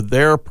for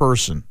their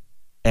person,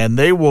 and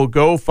they will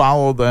go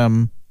follow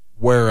them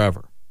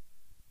wherever.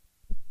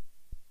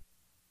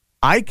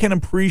 I can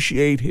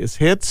appreciate his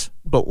hits,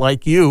 but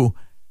like you,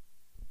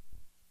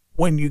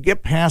 when you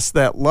get past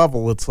that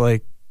level, it's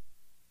like,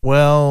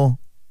 well,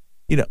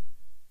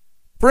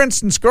 for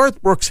instance,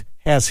 Garth Brooks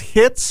has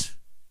hits,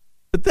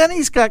 but then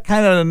he's got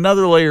kind of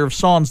another layer of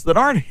songs that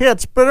aren't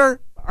hits, but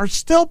are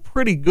still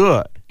pretty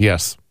good.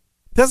 Yes.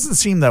 Doesn't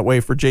seem that way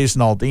for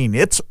Jason Aldean.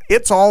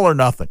 It's all or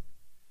nothing.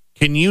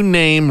 Can you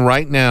name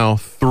right now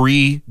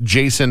 3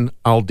 Jason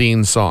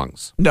Aldean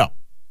songs? No.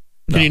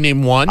 Can you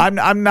name one?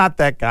 I'm not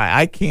that guy.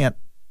 I can't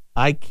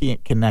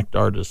connect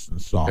artists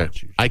and songs.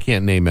 Okay. I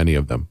can't name any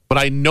of them, but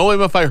I know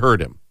him if I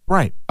heard him.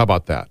 Right. How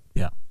about that?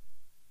 Yeah.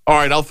 All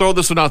right, I'll throw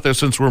this one out there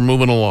since we're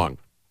moving along.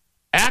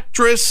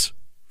 Actress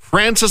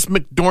Frances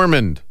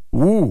McDormand.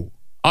 Ooh.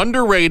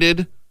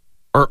 Underrated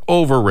or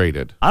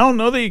overrated? I don't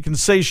know that you can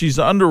say she's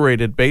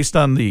underrated based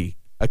on the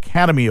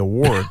Academy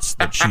Awards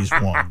that she's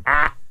won.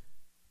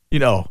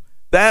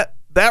 That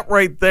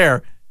right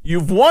there,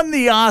 you've won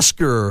the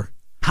Oscar.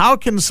 How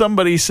can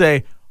somebody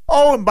say,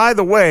 oh, and by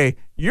the way,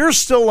 you're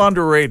still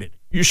underrated?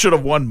 You should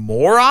have won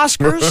more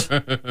Oscars?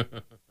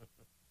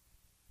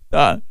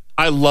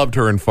 I loved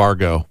her in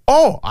Fargo.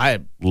 Oh,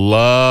 I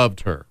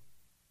loved her.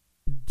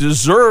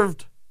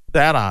 Deserved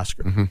that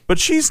Oscar. Mm-hmm. But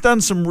she's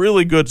done some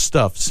really good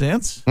stuff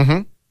since.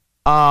 Mm-hmm.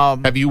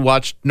 Have you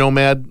watched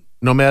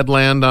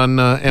Nomadland on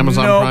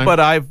Amazon Prime? No, but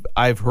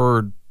I've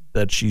heard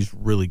that she's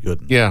really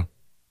good. Yeah.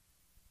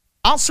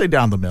 I'll say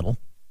down the middle.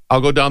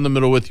 I'll go down the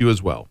middle with you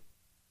as well.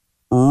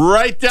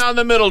 Right down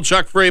the middle,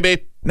 Chuck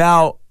Freebie.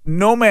 Now,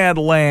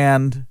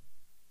 Nomadland,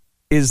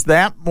 is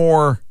that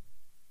more...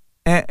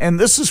 And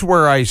this is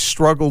where I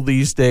struggle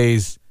these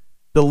days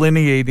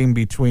delineating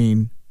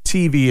between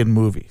TV and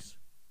movies.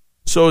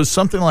 So is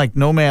something like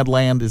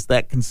Nomadland, is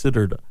that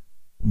considered a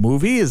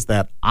movie? Is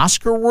that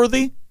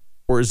Oscar-worthy?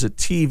 Or is it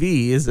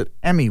TV? Is it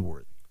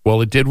Emmy-worthy?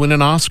 Well, it did win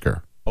an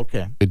Oscar.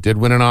 Okay. It did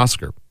win an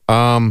Oscar.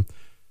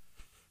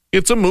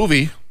 It's a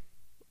movie.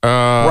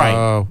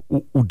 Right.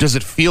 Does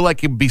it feel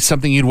like it'd be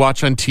something you'd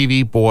watch on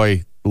TV?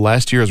 Boy,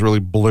 last year has really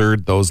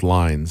blurred those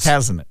lines.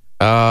 Hasn't it?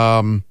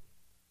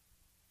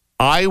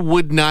 I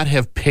would not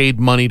have paid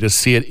money to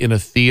see it in a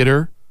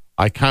theater.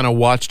 I kind of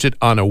watched it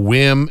on a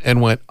whim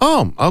and went,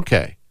 oh,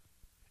 okay.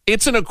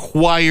 It's an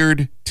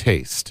acquired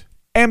taste.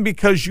 And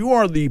because you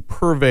are the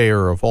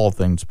purveyor of all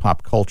things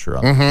pop culture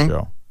on the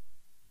show.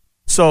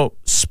 So,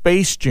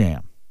 Space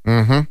Jam.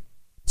 Mm-hmm.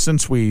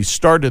 Since we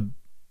started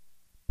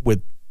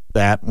with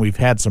that, we've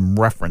had some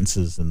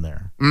references in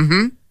there.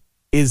 Mm-hmm.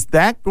 Is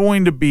that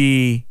going to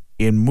be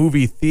in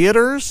movie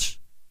theaters?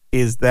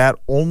 Is that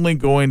only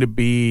going to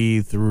be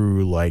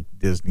through like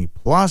Disney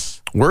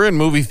Plus? We're in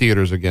movie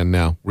theaters again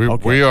now.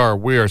 We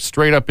are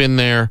straight up in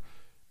there.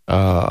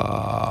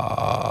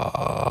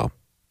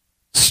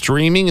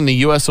 Streaming in the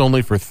U.S.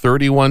 only for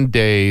 31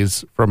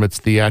 days from its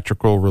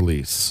theatrical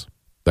release.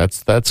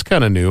 That's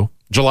kind of new.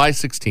 July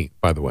 16th,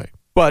 by the way.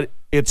 But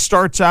it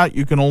starts out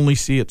you can only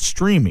see it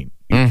streaming.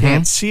 You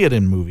can't see it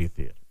in movie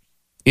theaters.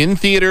 In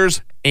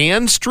theaters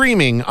and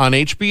streaming on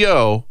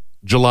HBO,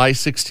 July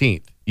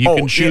 16th. You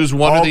can choose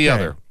one or the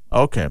other.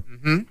 Okay.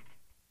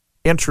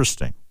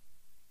 Interesting.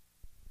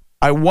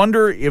 I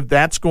wonder if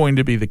that's going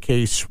to be the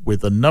case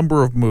with a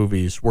number of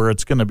movies where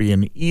it's going to be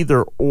an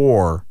either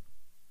or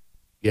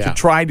to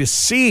try to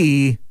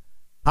see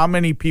how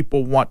many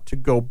people want to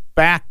go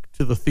back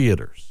to the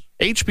theaters.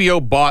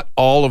 HBO bought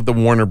all of the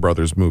Warner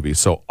Brothers movies,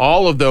 so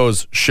all of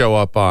those show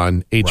up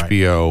on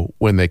HBO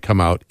when they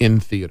come out in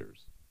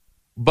theaters.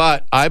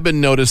 But I've been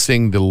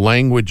noticing the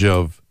language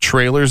of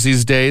trailers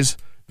these days.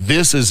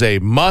 This is a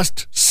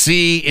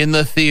must-see in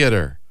the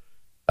theater.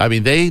 I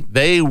mean,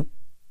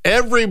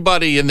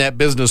 everybody in that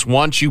business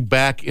wants you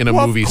back in a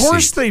movie seat. Of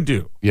course they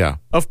do. Yeah.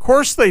 Of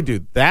course they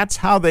do. That's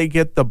how they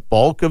get the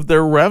bulk of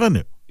their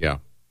revenue. Yeah.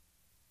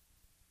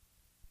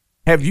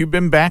 Have you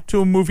been back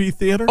to a movie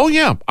theater? Oh,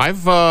 yeah.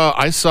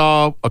 I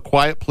saw A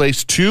Quiet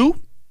Place 2.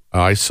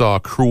 I saw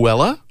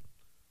Cruella.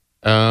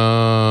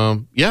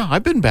 Yeah,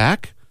 I've been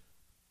back.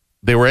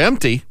 They were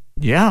empty.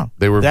 Yeah.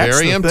 They were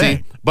very empty.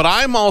 Thing. But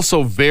I'm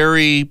also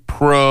very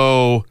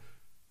pro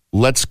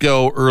let's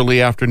go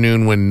early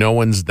afternoon when no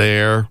one's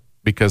there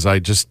because I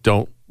just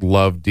don't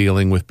love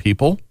dealing with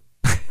people.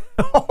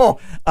 Oh,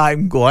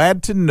 I'm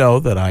glad to know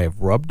that I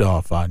have rubbed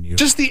off on you.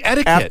 Just the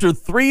etiquette. After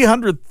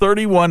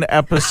 331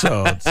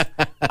 episodes,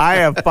 I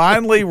have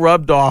finally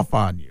rubbed off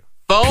on you.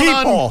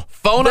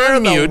 Phone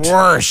on mute. The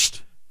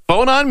worst.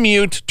 Phone on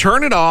mute.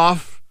 Turn it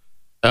off.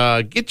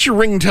 Get your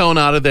ringtone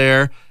out of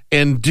there.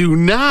 And do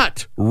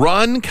not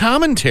run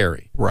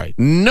commentary. Right.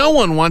 No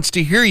one wants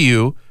to hear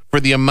you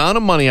for the amount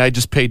of money I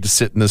just paid to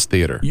sit in this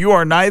theater. You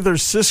are neither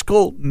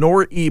Siskel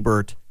nor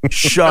Ebert.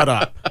 Shut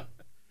up.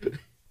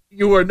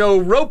 You are no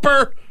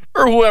Roper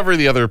or whoever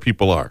the other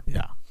people are.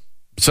 Yeah.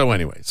 So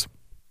anyways.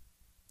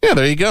 Yeah,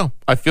 there you go.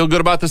 I feel good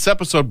about this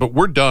episode, but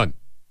we're done.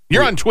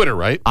 You're on Twitter,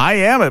 right? I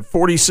am at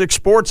 46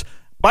 Sports.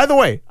 By the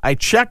way, I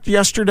checked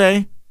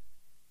yesterday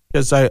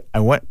because I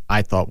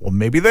thought, well,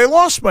 maybe they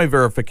lost my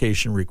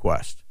verification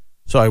request.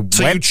 So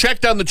you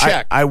checked on the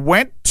check. I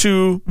went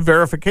to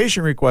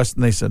verification request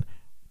and they said,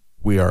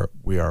 we are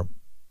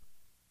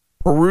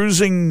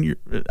perusing,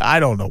 I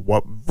don't know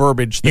what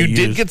verbiage they used. You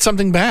did get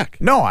something back?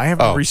 No, I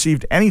haven't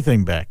received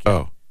anything back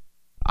yet.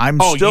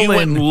 I'm still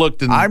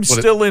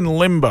still in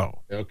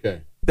limbo.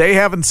 Okay. They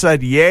haven't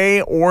said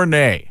yay or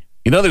nay.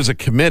 You know, there's a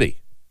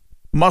committee.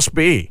 Must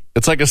be.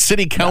 It's like a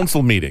city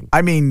council meeting.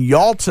 I mean,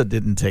 Yalta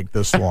didn't take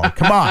this long.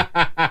 Come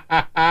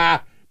on.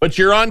 But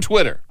you're on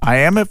Twitter. I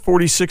am at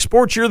 46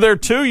 Sports. You're there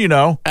too, you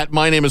know. At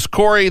My Name is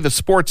Corey, the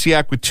Sports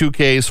Yak with 2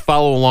 Ks.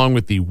 Follow along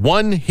with the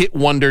One Hit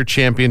Wonder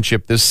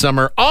Championship this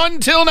summer.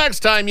 Until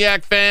next time,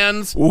 Yak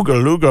fans.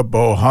 Ooga Looga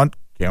Bo Hunt.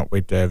 Can't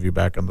wait to have you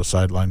back on the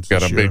sidelines.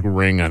 Got a big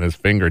ring on his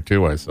finger,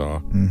 too, I saw.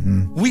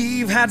 Mm-hmm.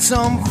 We've had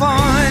some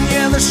fun.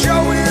 Yeah, the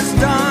show is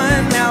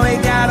done. Now we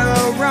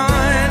gotta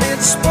run.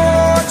 It's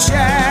Sports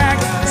Yak.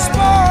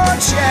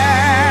 Sports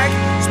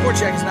Yak.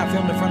 Sports Yak is not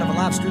filmed in front of a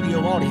live studio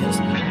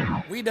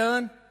audience. We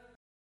done?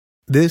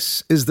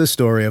 This is the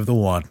story of the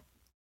one.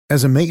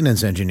 As a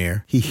maintenance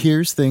engineer, he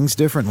hears things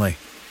differently.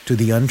 To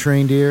the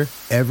untrained ear,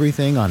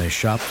 everything on his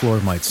shop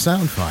floor might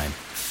sound fine,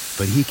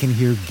 but he can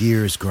hear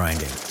gears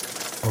grinding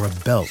or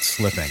a belt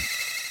slipping.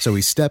 So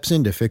he steps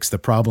in to fix the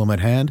problem at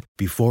hand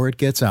before it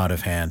gets out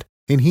of hand.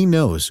 And he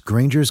knows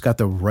Grainger's got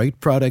the right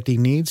product he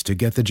needs to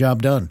get the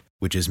job done,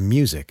 which is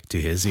music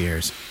to his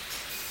ears.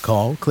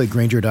 Call, click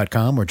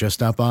Grainger.com, or just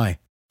stop by.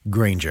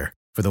 Grainger,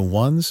 for the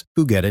ones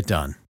who get it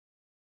done.